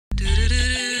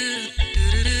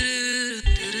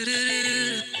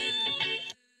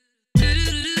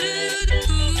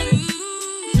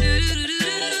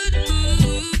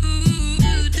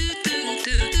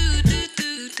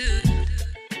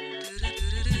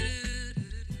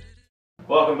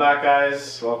Welcome back,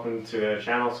 guys. Welcome to the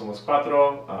channel, Somos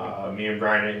Cuatro. Me and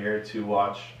Brian are here to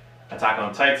watch Attack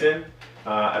on Titan,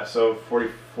 episode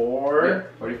 44. Yeah,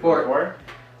 44.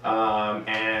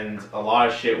 And a lot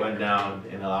of shit went down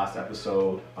in the last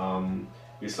episode.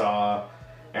 We saw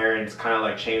Eren's kind of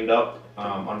like chained up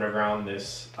underground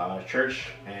this church,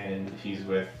 and he's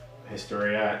with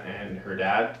Historia and her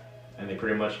dad, and they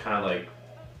pretty much kind of like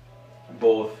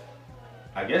both,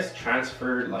 I guess,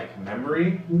 transferred like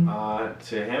memory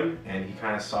to him, and he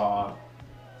kind of saw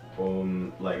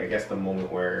like I guess the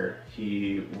moment where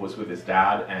he was with his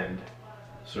dad and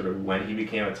sort of when he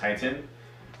became a Titan,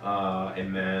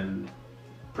 and then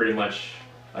pretty much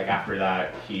like after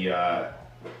that he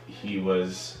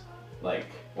was like,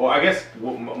 well, I guess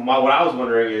what I was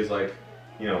wondering is like,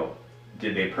 you know,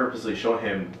 did they purposely show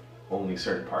him only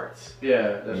certain parts?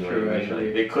 Yeah, that's true. Actually,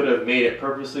 like, they could have made it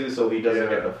purposely so he doesn't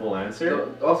get the full answer.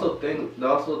 Also,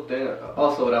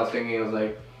 what I was thinking was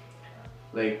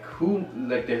like who,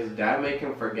 like, does his dad make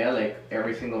him forget like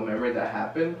every single memory that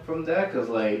happened from that? Because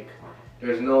like,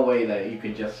 there's no way that you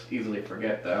could just easily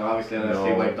forget that. Obviously, unless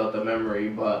they wiped out the memory,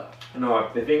 but no,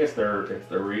 the thing is,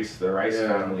 the Rice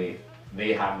family.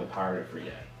 They have the power to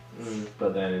forget.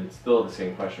 But then it's still the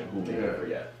same question: who made him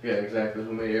forget? Yeah, exactly.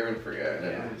 Who made Eren forget?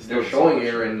 Yeah, they're showing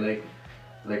Eren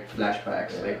like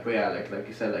flashbacks. Yeah. Like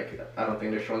you said, like I don't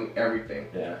think they're showing everything.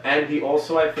 Yeah, and he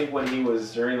also, I think, when he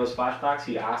was during those flashbacks,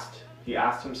 he asked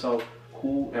himself,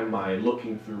 "Who am I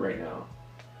looking through right now?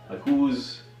 Like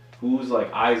whose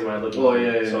like eyes am I looking through?"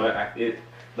 Yeah. So it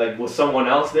like, was someone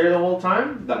else there the whole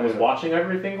time that was watching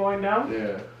everything going down?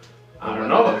 Yeah. I don't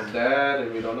know. His dad,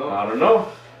 and we don't know. I don't know.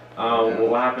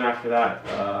 What happened after that?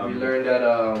 We learned that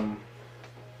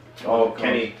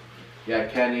Kenny. Yeah,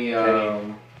 Kenny.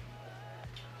 And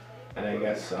I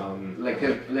guess like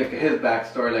his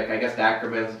backstory. Like I guess the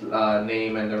Ackerman's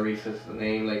name and the Reese's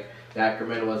name. Like the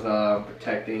Ackerman was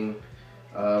protecting.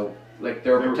 Like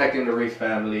they were protecting the Reese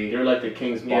family. They're like the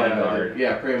king's bodyguard.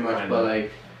 Yeah, pretty much. But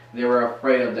like, they were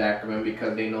afraid of the Ackerman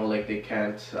because they know like they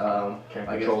can't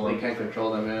can't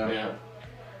control them. Yeah.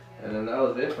 And then that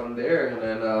was it from there. And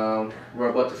then we're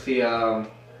about to see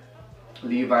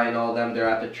Levi and all them. They're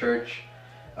at the church.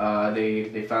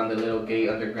 They found the little gate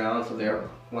underground. So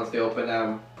once they open,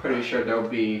 I'm pretty sure they'll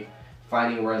be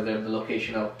finding where the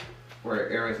location of where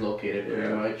Eren's located.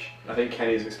 Pretty much. I think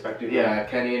Kenny's expecting. Yeah,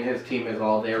 Kenny and his team is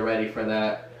all there, ready for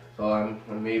that. So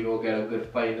maybe we'll get a good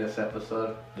fight in this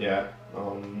episode. Yeah.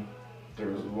 There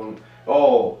was one.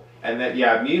 Oh, and then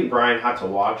me and Brian had to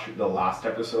watch the last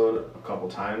episode a couple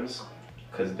times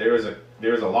because there was a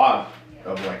lot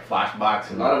of like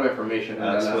flashbacks and a lot of information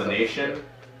and explanation.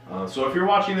 So if you're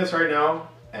watching this right now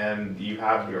and you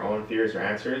have your own theories or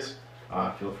answers,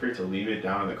 feel free to leave it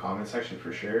down in the comment section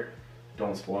for sure.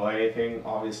 Don't spoil anything,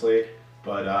 obviously.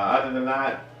 But other than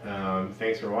that,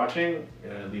 thanks for watching.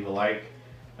 Leave a like,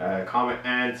 comment,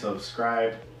 and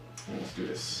subscribe. Let's do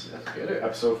this. Let's get it.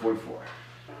 Episode 44.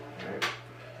 Alright.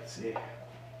 Let's see.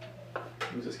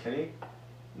 Who's this, Kenny?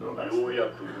 No, that's...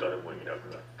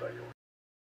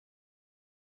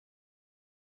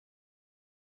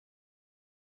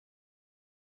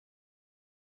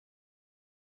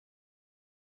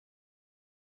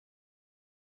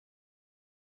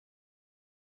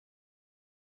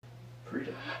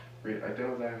 Frida. I think it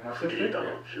was that half sister.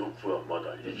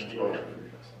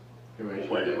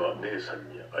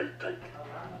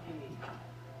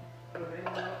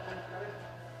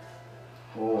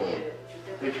 Oh,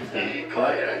 interesting.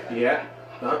 Yeah.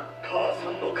 Huh?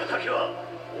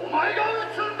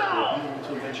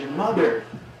 To avenge your mother.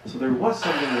 So there was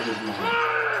something with his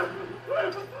mother.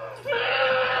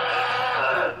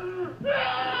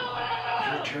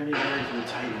 You're turning her into a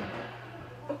Titan.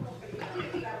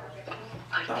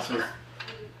 That's what.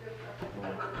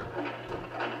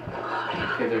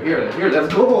 Okay, they're here.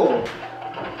 Let's go.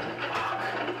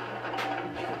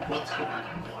 What's going on?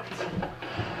 What?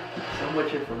 So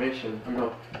much information. We go.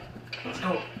 Let's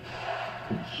go.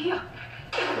 Here.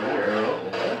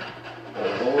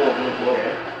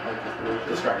 Okay.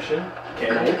 Distraction.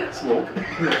 Candle. Smoke.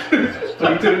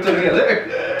 Put each other together.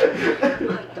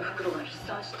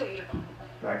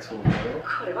 Back to the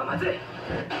okay.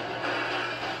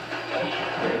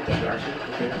 Distraction.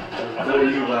 Okay. Go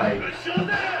Levi.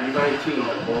 Levi team.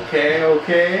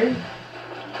 Okay.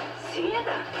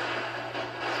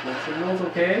 Smoke signals,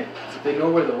 okay. So they know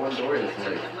where the one door is,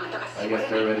 like, I guess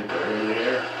they're already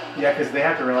there. Yeah, because they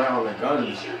have to rely on their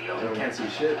guns. They can't see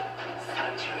shit.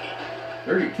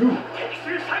 32.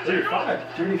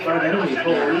 35 enemies.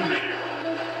 Holy.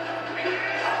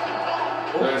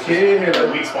 Okay,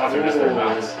 the weak spots are just their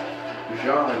mouths.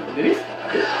 Jean. Did he? He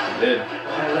did.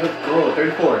 Alright, let's go.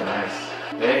 34. Nice.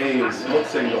 Hey, smoke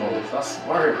signals. That's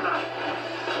smart.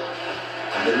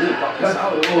 They really fucked this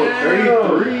out.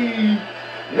 Oh, 33.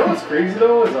 You know what's crazy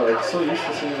though is I'm so used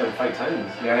to seeing them fight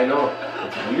Titans. Yeah, I know.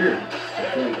 It's weird. I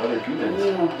feel like other humans.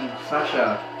 Ooh,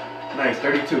 Sasha. Nice,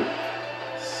 32. We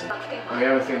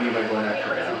haven't seen Levi going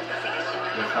after now.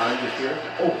 The time this year.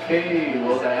 Okay,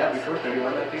 what was that at before?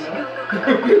 31, I think now?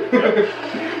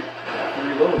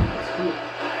 Reload. That's cool.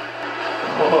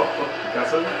 Oh, got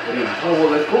some? Oh, well,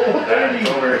 let's go. 30.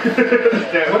 Over.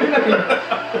 29.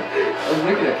 I was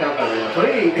making a countdown right now.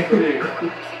 28. 28.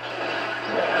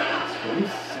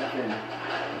 27.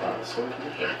 Wow, so good.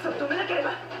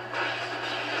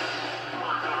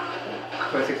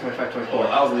 26, 25, 24. Oh,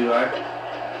 that was Levi.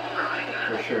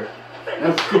 For sure.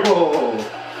 Let's go.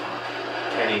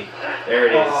 Kenny. There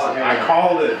it is. Oh, I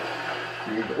called it.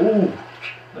 Ooh.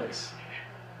 Nice.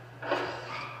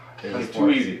 It was too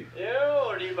easy.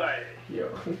 Yo, Levi. Yo.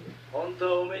 本当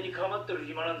はおめえに構ってる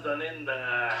暇なんざねえんだ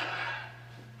が、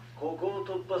ここを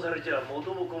突破されちゃ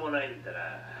元も子もないんだな。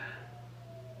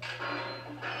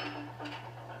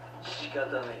仕方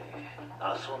ねえ。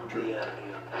遊んでやるよ。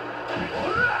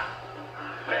ほら！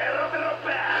ベロベロ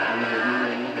ベ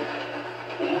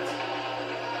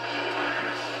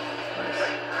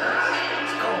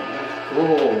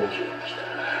Oh.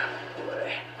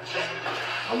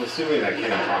 I'm assuming that Kenny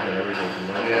taught him everything he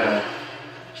knows. Yeah.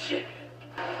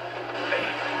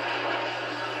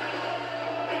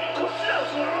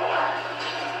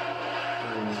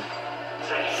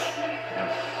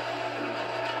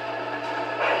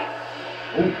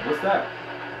 Oh, what's that?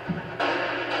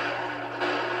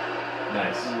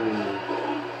 Nice.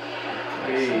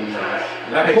 Hey.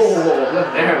 Nice. Oh,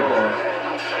 left there.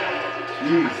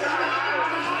 Jeez.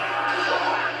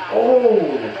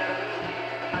 Oh.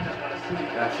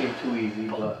 That seemed too easy,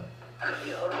 but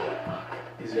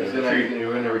He's you're gonna retreat.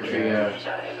 gonna retreat. Yeah.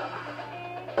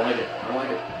 I like it. I like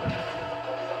it.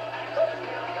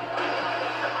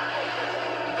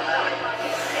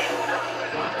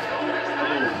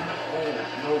 Oh,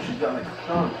 no, she's got like a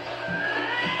tongue.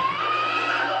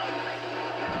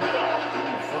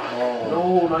 Oh,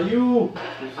 no, not you.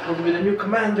 You're supposed to be the new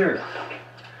commander.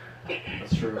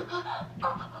 That's true.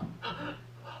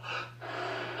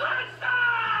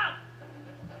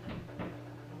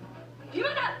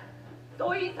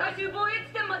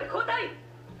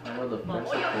 I know the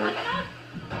first support.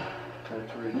 Time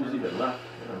to read. Who's even left?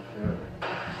 Yeah.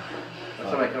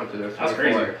 That's what I counted. There's That's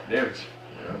 24. crazy. Damn.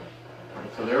 Yeah.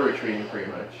 So they're retreating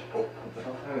pretty much. Oh,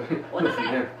 what the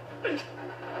hell? okay.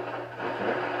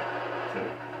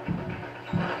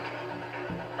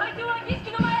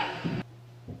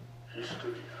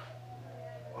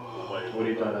 What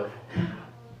do you thought of?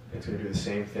 It's gonna do the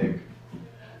same thing.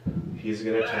 He's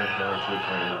gonna attack her to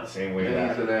return the same way And that,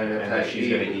 he's gonna and then attack she's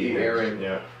gonna eat Eren.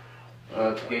 Yeah.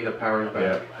 To gain the powers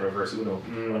back. Yeah. Reverse Uno.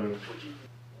 Mm.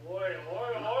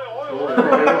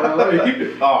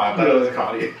 Oh, I thought it was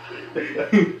Connie.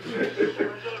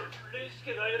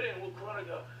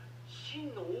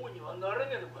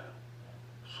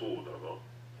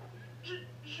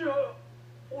 じゃあ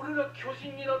俺が巨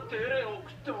人になってエレンを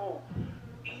食っても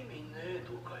意味ねえ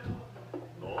とかよ。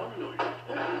何を言っ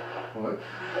てる？ What?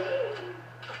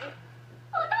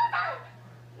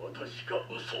 私が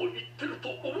嘘を言ってると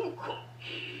思うか？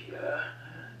いや、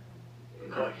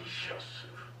感謝す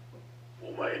る。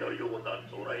お前のような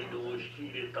野良犬を引き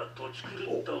入れた土地狂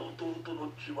った弟の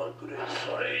気まぐれ。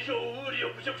それ以上ウーリを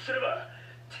侮辱すれば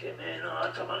てめえの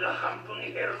頭が半分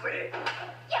減るぜ。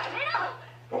やめ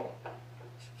ろ！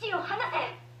父を離せ！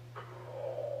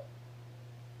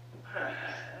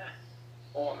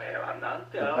おめえはなん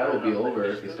て The battle will be over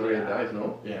if Historia dies,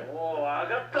 no? Yeah. もう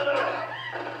分かっただろ。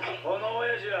この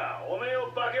親父はおめえを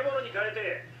化け物に変え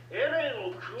てエレン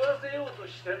を食わせようと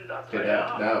してんだと Okay,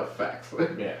 よ。 that was facts.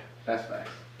 Yeah. That's facts.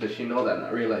 Does she know that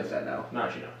now? Realize that now? Now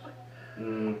she knows.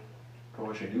 Mm.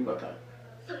 What should I do about that?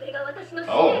 それが私の使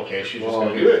命。 Oh, okay. She's just Well,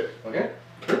 gonna do it. Okay.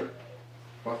 Sure.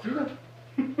 Well, do that.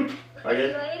 私は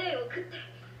エレンを食って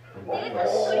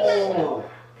Oh.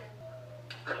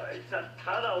 こいつは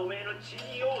ただおめえの血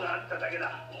に用があっただけ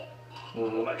だ。お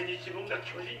まけに自分が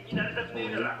巨人になりたくね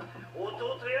えから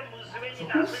弟や娘に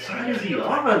なせるよう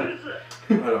になるず。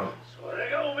それ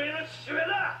がおめえの父親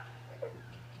だ。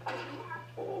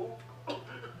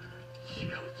違う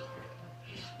ぞ、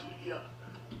ヒストリア。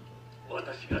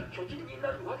私が巨人に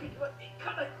なるわけにはい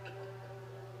かないんだ。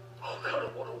他の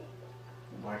者を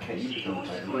Why can't you 使 become 用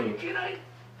して Titan? はいけない。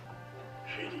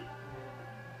ヘリ、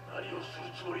何をす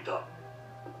るつもりだ。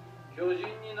巨人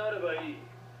になればいい。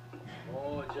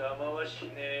もう邪魔はし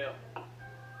ねえよ。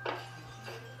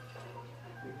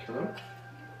 Kill him?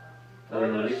 Or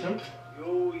release him? よ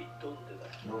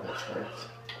No, that's right.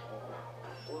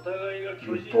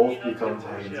 You both become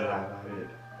Titans and have at it.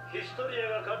 Historia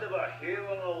が勝てば平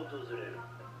和が訪れる。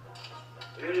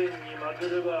エレンに負け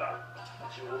れば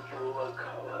状況は変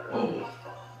わる。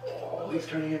Oh, he's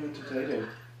turning him into Titan.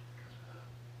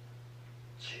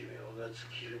 寿命が尽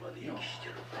きるまで生きて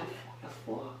るって。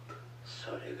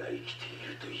それが生きてい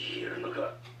ると言えるのか。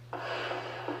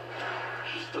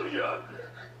ヒストリア、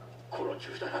この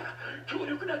中だなら強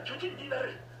力な巨人にな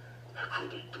る。こう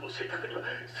と言っても正確には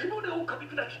背骨を噛み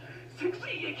砕き、脊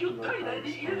髄液を体内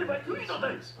に入れればよいのだ。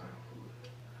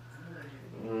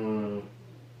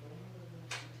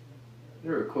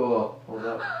You're cool. Hold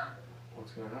up.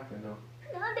 What's gonna happen now?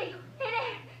 なんでよ、エレン。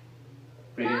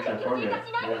 But he didn't transform yet.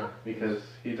 Yeah, because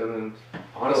he doesn't.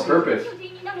 Honestly, No purpose.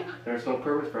 There's no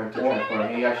purpose for him to transform.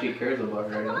 He actually cares about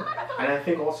her. Right? And I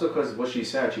think also because what she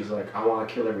said, she's like, I want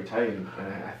to kill every Titan.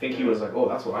 And I think he was like, oh,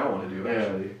 that's what I want to do,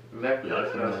 actually. Exactly.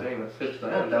 That's what I was saying. That's his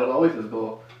plan. That was always his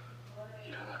goal.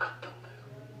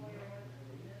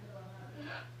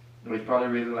 He's probably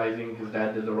realizing his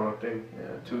dad did the wrong thing.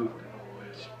 Yeah, too.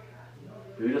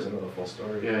 He doesn't know the full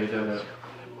story. Yeah, he doesn't.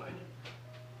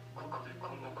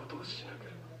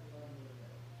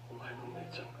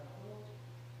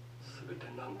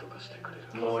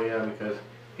 Oh yeah, because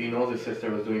he knows his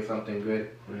sister was doing something good.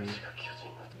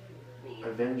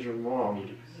 Avenge your mom.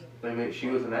 I mean, she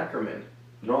was an Ackerman.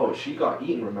 No, she got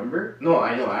eaten, remember? No,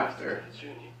 I know after.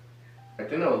 I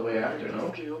think that was way after,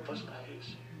 no?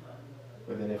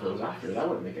 But then if it was after, that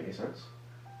wouldn't make any sense.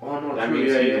 Oh no, that true,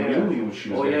 means yeah, he yeah, knew she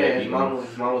was oh gonna yeah, get his eaten. mom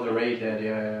was already dead,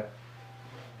 yeah.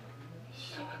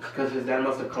 Because his dad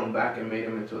must have come back and made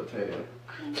him into a Titan.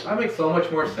 That makes so much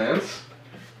more sense.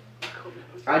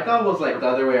 I thought it was like the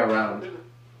other way around.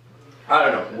 I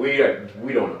don't know. We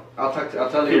don't know. I'll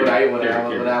tell you what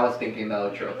I was thinking the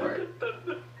outro part.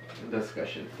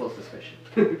 Discussion, close discussion.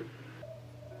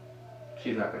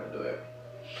 She's not gonna do it.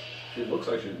 She looks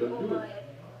like she's gonna do it.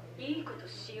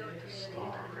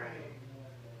 Alright.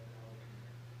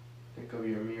 Think of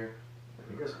your mirror. I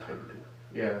think that's a Titan too.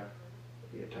 Yeah.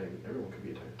 Be a Titan. Everyone can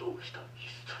be a Titan.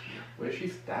 What if she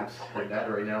stabs her dad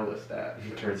right now with that?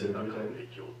 He turns into a Titan.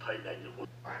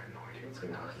 I have no idea what's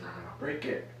gonna happen right now. Break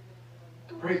it.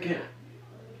 Break it.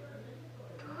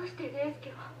 どうしてレイス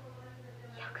ケは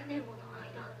100年もの間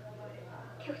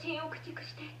巨人を駆逐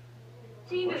して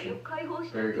人類を解放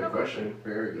した Very good question.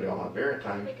 Very good. Yeah, very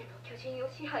time. 全ての巨人を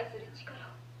支配する力を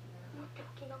持ってお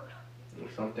きながら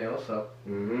Something else up.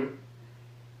 Mm-hmm.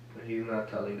 But he's not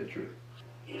telling the truth.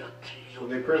 So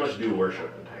they pretty much do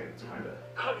worship the Titans, kinda.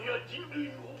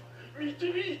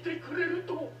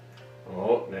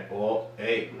 Oh,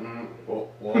 hey. Oh,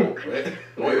 whoa, wait.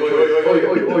 Oi.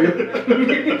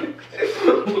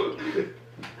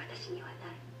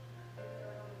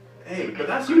 Hey, but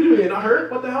that's you doing it, not her?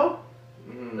 What the hell?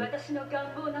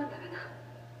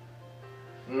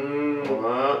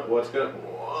 What's gonna...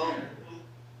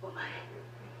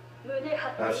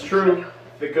 That's true.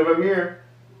 Think of a mirror.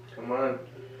 Come on.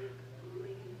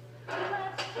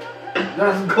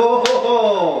 Let's go!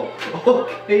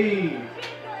 Okay.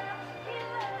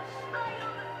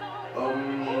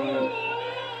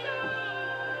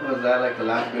 Was that like the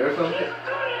last bit or something?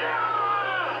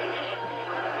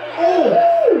 Oh!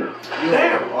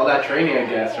 Damn! All that training, I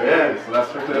guess, right? Yeah. So that's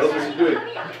what she's doing.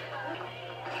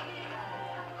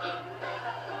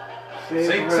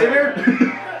 Savior?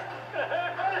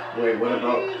 Wait, what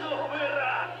about...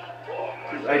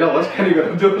 I know, what's Kenny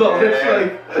gonna do with all this?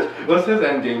 Like, what's his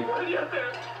ending?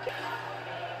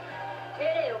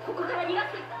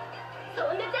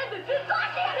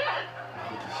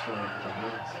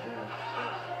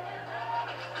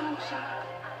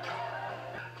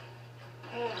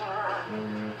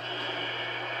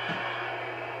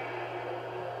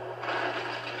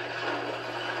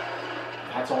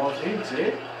 That's all it takes,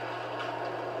 eh?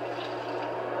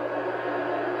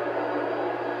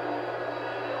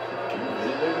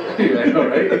 I know,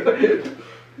 right?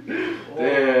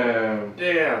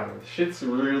 Damn. Shit's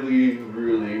really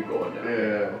going down.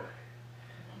 Yeah.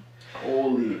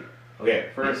 Holy. Okay,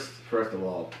 first of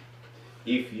all,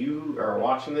 if you are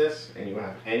watching this and you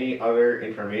have any other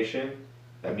information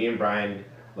that me and Brian,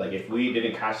 like if we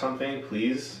didn't catch something,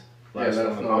 please let us know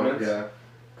in the comments. Yeah.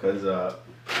 Because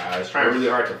I was trying really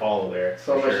hard to follow there.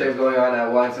 So much things going on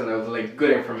at once, and there was like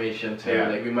good information too. Yeah.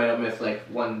 Like we might have missed like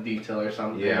one detail or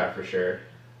something. Yeah, for sure.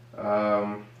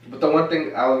 But the one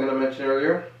thing I was gonna mention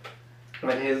earlier,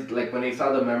 when he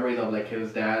saw the memories of like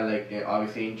his dad, like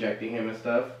obviously injecting him and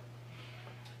stuff,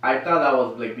 I thought that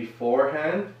was like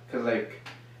beforehand, cause like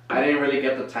I didn't really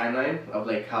get the timeline of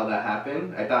like how that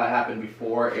happened. I thought it happened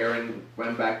before Eren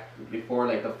went back, before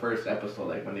like the first episode,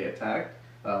 like when they attacked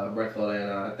Berthold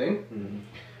and thing.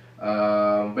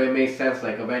 Mm-hmm. But it made sense,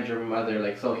 like Avenger Mother,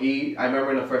 like so I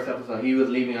remember in the first episode he was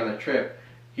leaving on a trip.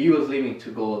 He was leaving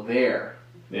to go there.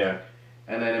 Yeah.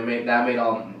 And then that made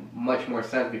all much more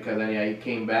sense because then he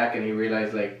came back and he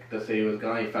realized like the city was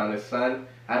gone. He found his son.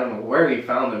 I don't know where he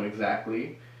found him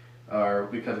exactly. Or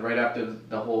because right after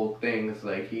the whole thing, it's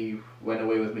like he went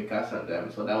away with Mikasa and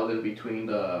them. So that was in between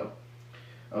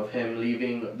of him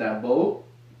leaving that boat,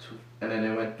 and then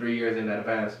it went 3 years in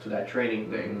advance to that training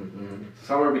thing. Mm-hmm. So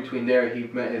somewhere between there, he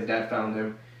met his dad, found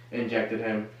him, injected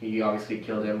him. He obviously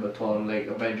killed him, but told him like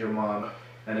Avenger Mom.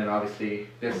 And then obviously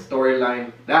this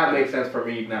storyline that makes sense for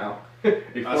me now.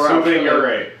 Assuming you're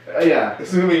right. Yeah.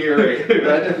 Assuming you're right.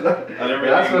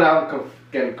 That's what I'm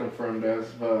getting confirmed as,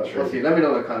 but we'll see. Let me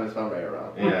know in the comments if I'm right or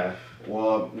wrong. Yeah,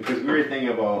 well, because we were thinking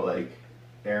about like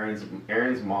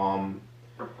Eren's mom.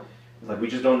 Like we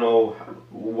just don't know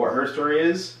what her story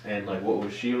is and like what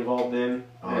was she involved in.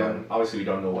 Obviously, we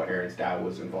don't know what Eren's dad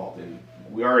was involved in.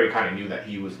 We already kind of knew that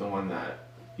he was the one that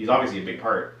he's obviously a big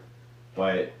part.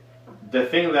 But the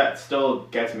thing that still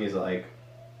gets me is like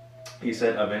he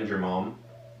said Avenger Mom,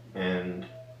 and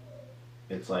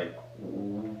it's like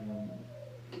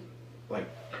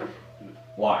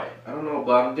why? I don't know,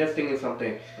 but I'm just thinking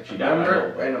something.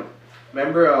 Remember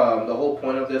the whole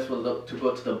point of this was to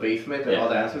go to the basement and all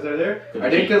the answers are there. Are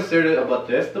they considered about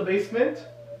this the basement?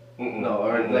 No,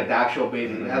 or like the actual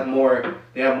basement. It has more.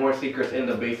 They have more secrets in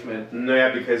the basement. No,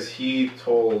 yeah, because he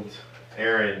told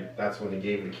Eren that's when he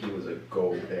gave him the key was a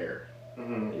go there.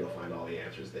 Mm-hmm. You'll find all the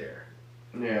answers there.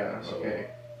 Yeah. So, okay.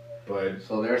 But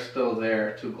so they're still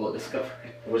there to go discover.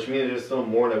 Which means there's still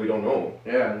more that we don't know.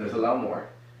 Yeah, there's a lot more.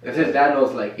 Because his dad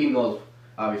knows, like, he knows,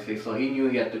 obviously, so he knew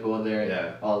he had to go there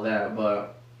and all that,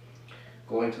 but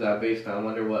going to that basement, I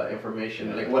wonder what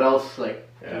information, like, what else, like,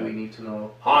 do we need to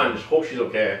know? Han, hope she's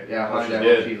okay. Yeah, Han, I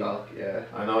hope she's all,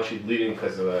 I know she's bleeding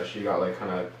because she got, like,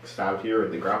 kind of stabbed here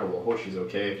with the grapple. Hope she's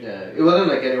okay. Yeah, it wasn't,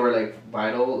 like, anywhere, like,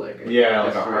 vital, like... Yeah,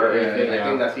 like a heart. Yeah, I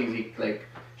think that's easy, like,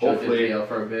 hopefully, jail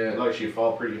for a bit. Like, she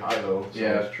fell pretty high, though. So.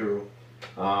 Yeah, that's true.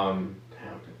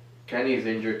 Kenny's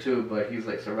injured too, but he's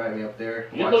like surviving up there.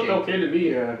 He looked okay to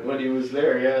me when he was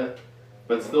there,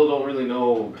 but still don't really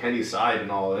know Kenny's side and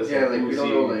all this. Yeah, like we don't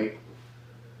know like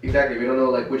exactly. We don't know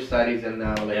like which side he's in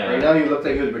now. Like right now, he looks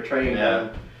like he was betraying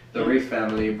the Reese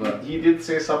family, but he did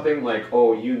say something like,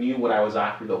 "Oh, you knew what I was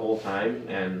after the whole time,"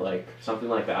 and like something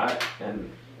like that.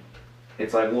 And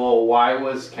it's like, well, why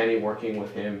was Kenny working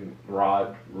with him,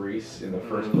 Rod Reese, in the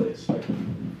first place? Like,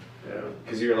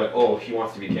 because you're like, oh, he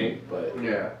wants to be king, but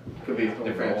could be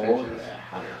different intentions.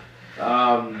 I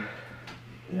don't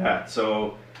know.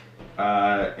 So,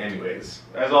 anyways,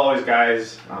 as always,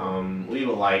 guys, leave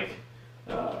a like,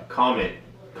 comment,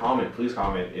 please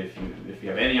comment if you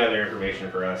have any other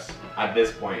information for us at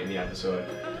this point in the episode,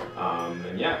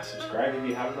 and subscribe if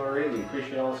you haven't already. We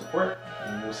appreciate all the support,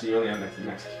 and we'll see you on the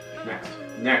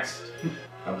next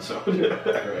episode.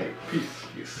 All right,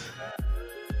 peace.